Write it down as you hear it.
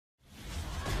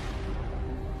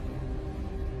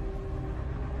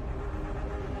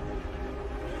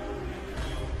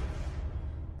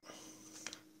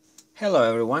Hello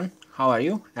everyone, how are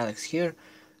you? Alex here,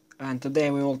 and today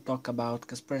we will talk about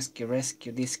Kaspersky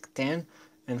Rescue Disk 10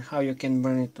 and how you can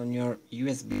burn it on your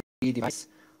USB device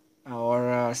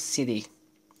or CD.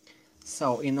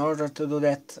 So in order to do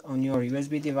that on your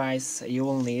USB device, you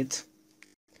will need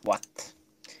what?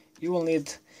 You will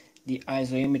need the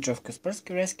ISO image of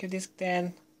Kaspersky Rescue Disk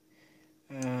 10,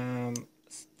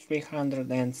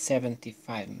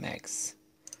 375 megs.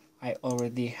 I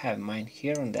already have mine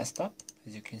here on desktop,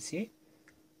 as you can see.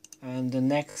 And the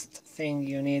next thing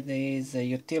you need is a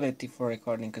utility for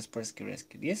recording Kaspersky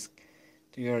Rescue Disk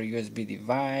to your USB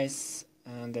device,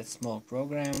 and that small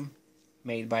program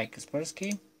made by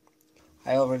Kaspersky.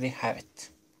 I already have it.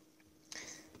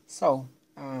 So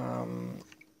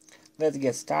let's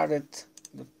get started.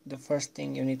 The first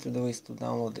thing you need to do is to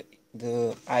download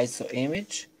the ISO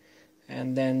image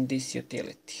and then this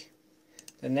utility.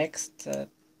 The next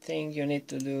thing you need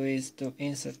to do is to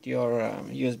insert your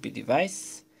USB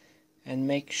device and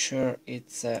make sure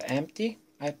it's empty.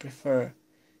 I prefer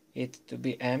it to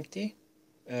be empty.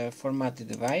 Format the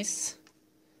device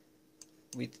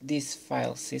with this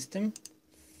file system,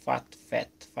 fat,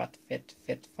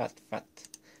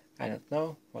 I don't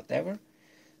know, whatever.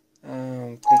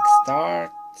 Click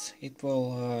start. It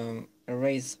will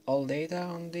erase all data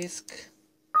on disk.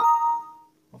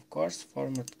 Of course,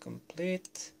 format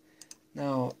complete.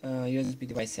 Now USB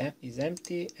device is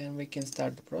empty and we can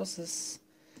start the process.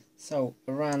 So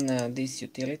run this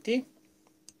utility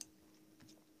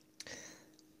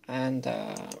and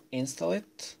install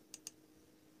it.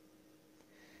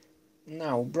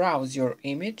 Now browse your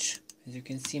image. As you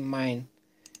can see, mine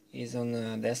is on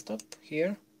a desktop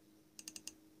here.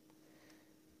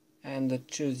 And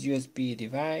choose USB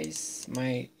device.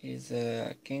 Mine is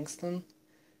Kingston,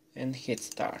 and hit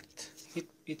start.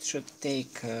 It should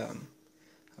take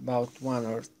about 1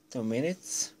 or 2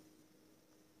 minutes.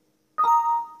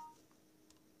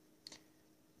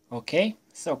 Okay,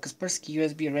 so Kaspersky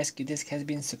USB Rescue Disk has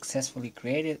been successfully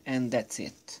created, and that's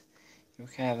it. You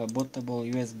have a bootable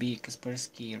USB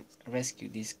Kaspersky Rescue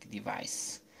Disk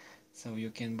device. So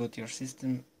you can boot your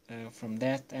system from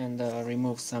that and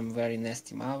remove some very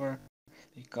nasty malware,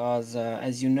 because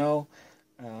as you know,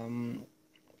 in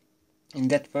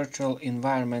that virtual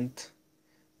environment,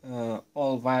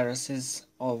 all viruses,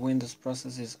 all Windows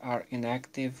processes are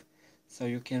inactive, so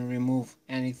you can remove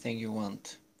anything you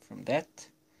want from that.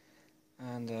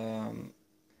 And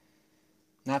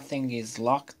nothing is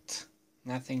locked,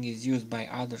 nothing is used by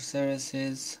other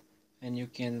services, and you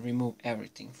can remove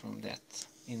everything from that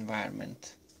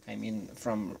environment. I mean,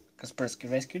 from Kaspersky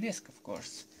Rescue Disk, of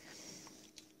course.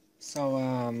 So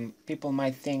people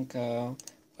might think,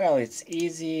 well, it's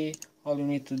easy, all you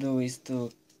need to do is to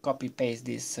copy paste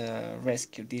this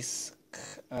rescue disk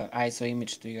ISO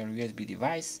image to your USB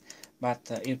device, but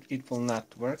it will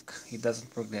not work. It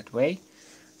doesn't work that way.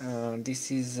 This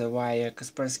is why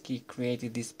Kaspersky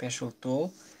created this special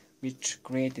tool, which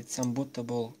created some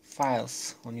bootable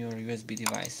files on your USB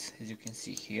device, as you can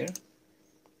see here.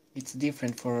 It's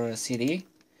different for a CD.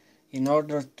 In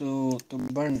order to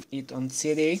burn it on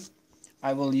CD,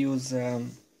 I will use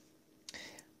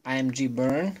img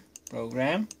burn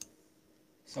program.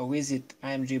 So visit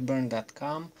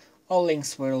imgburn.com. All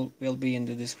links will be in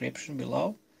the description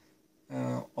below.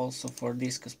 Also for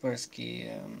this Kaspersky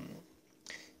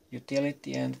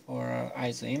utility and for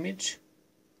ISO image,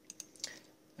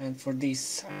 and for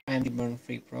this img burn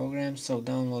free program. So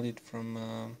download it from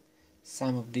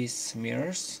some of these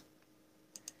mirrors,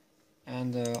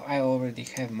 and I already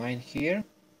have mine here.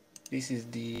 This is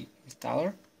the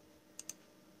installer.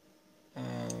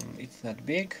 It's not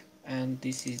big, and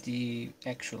this is the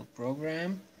actual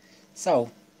program. So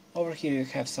over here you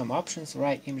have some options: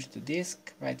 write image to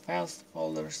disk, write files to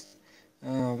folders,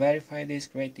 verify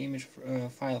disk, write image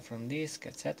file from disk,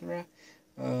 etc.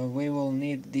 We will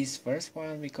need this first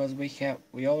one because we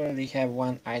already have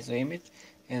one ISO image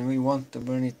and we want to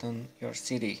burn it on your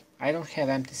CD. I don't have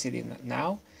empty CD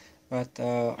now, but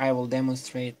I will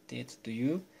demonstrate it to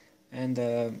you, and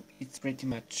it's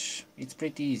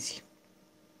pretty easy.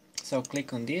 So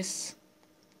click on this.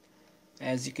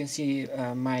 As you can see,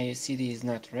 my CD is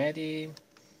not ready.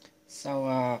 So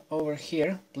over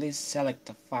here, please select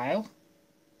a file.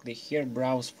 Click here,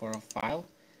 browse for a file,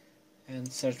 and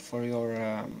search for your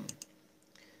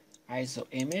ISO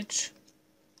image.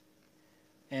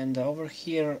 And over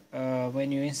here,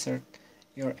 when you insert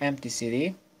your empty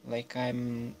CD, like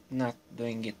I'm not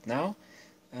doing it now,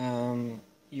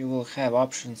 you will have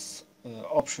option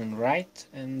write,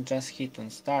 and just hit on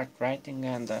start writing,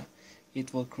 and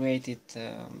it will create it.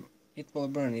 It will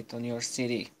burn it on your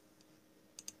CD.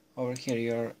 Over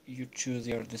here you choose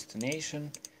your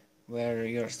destination, where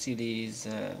your CD is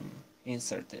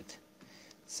inserted.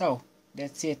 So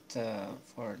that's it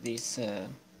for this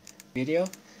video.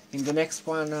 In the next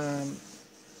one,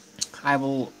 I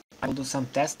will do some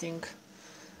testing.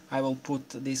 I will put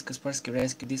this Kaspersky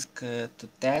Rescue disk to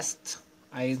test.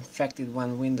 I infected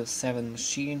one Windows 7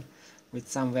 machine with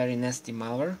some very nasty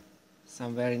malware,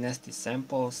 some very nasty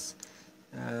samples,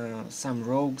 some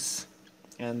rogues,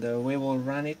 and we will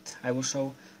run it. I will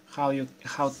show how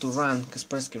to run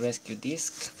Kaspersky Rescue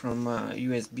disk from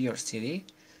USB or CD,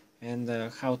 and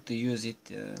how to use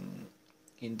it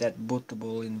in that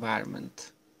bootable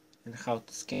environment, and how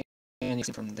to scan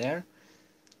it from there.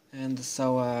 And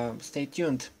so stay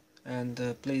tuned,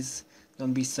 and please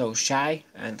don't be so shy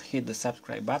and hit the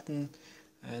subscribe button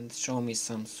and show me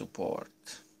some support.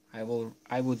 I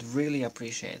would really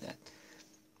appreciate that.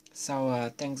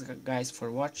 So thanks guys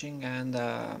for watching, and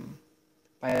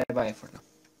bye bye for now.